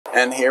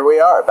And here we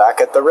are,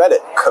 back at the Reddit.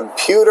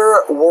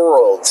 Computer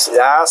Worlds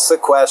asks the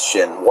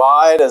question,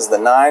 why does the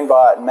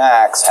Ninebot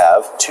MAX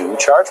have 2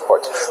 charge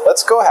ports?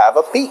 Let's go have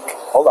a peek.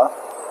 Hold on.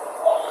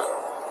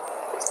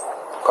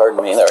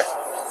 Pardon me there.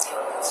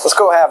 Let's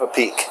go have a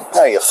peek.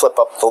 Now you flip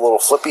up the little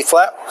flippy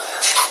flap,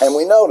 and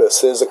we notice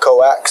there's a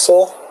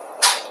coaxial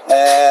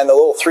and a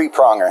little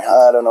 3-pronger.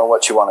 I don't know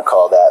what you want to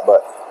call that,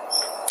 but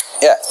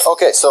yeah.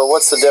 Okay, so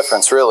what's the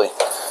difference, really?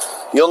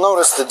 You'll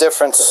notice the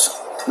difference.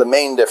 The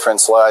main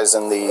difference lies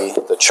in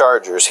the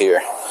chargers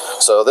here.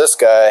 So this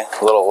guy,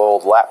 little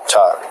old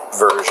laptop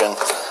version,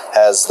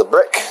 has the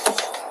brick.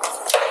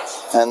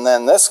 And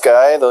then this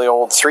guy, the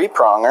old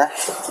 3-pronger,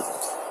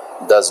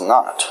 does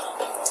not.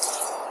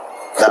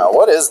 Now,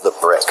 what is the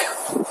brick?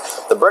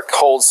 The brick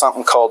holds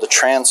something called a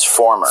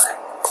transformer.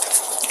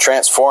 The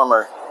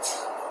transformer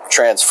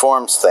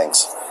transforms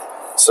things.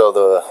 So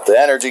the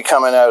energy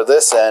coming out of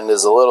this end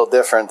is a little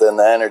different than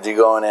the energy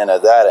going in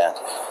at that end.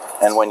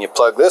 And when you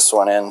plug this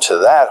one into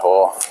that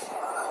hole,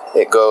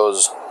 it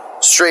goes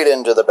straight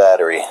into the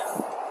battery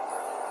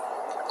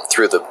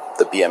through the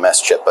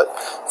BMS chip, but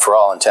for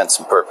all intents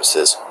and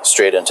purposes,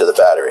 straight into the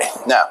battery.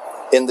 Now,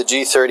 in the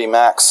G30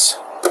 Max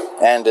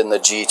and in the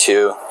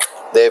G2,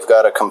 they've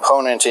got a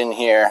component in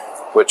here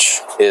which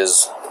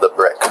is the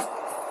brick.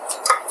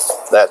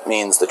 That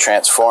means the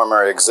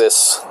transformer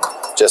exists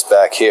just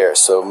back here.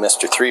 So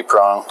Mr.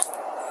 3-prong,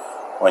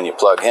 when you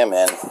plug him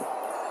in,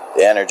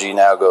 the energy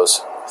now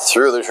goes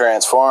through the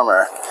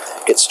transformer,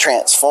 gets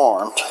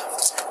transformed,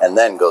 and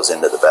then goes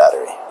into the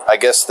battery. I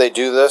guess they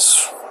do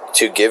this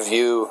to give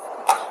you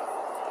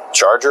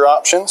charger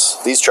options.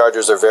 These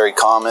chargers are very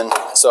common,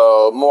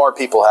 so more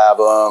people have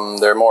them,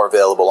 they're more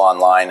available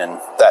online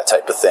and that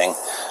type of thing.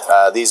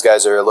 These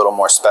guys are a little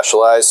more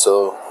specialized,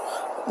 so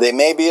they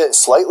may be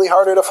slightly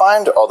harder to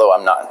find, although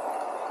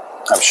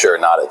I'm sure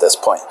not at this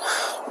point.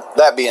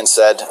 That being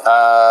said,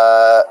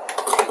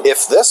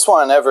 if this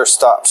one ever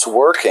stops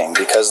working,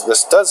 because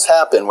this does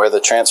happen where the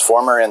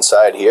transformer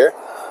inside here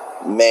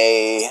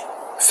may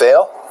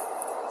fail.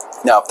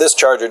 Now, if this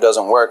charger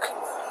doesn't work,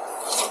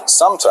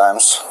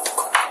 sometimes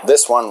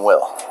this one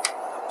will.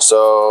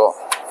 So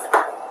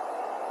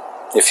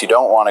if you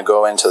don't want to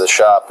go into the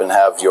shop and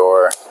have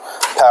your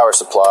power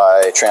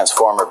supply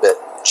transformer bit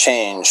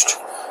changed,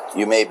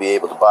 you may be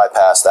able to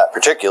bypass that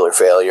particular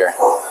failure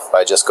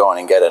by just going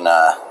and getting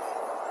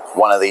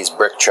one of these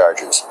brick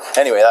chargers.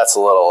 Anyway, that's a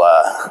little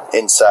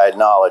inside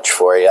knowledge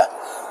for you.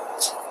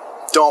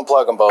 Don't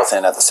plug them both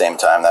in at the same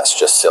time. That's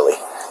just silly.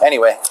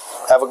 Anyway,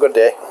 have a good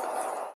day.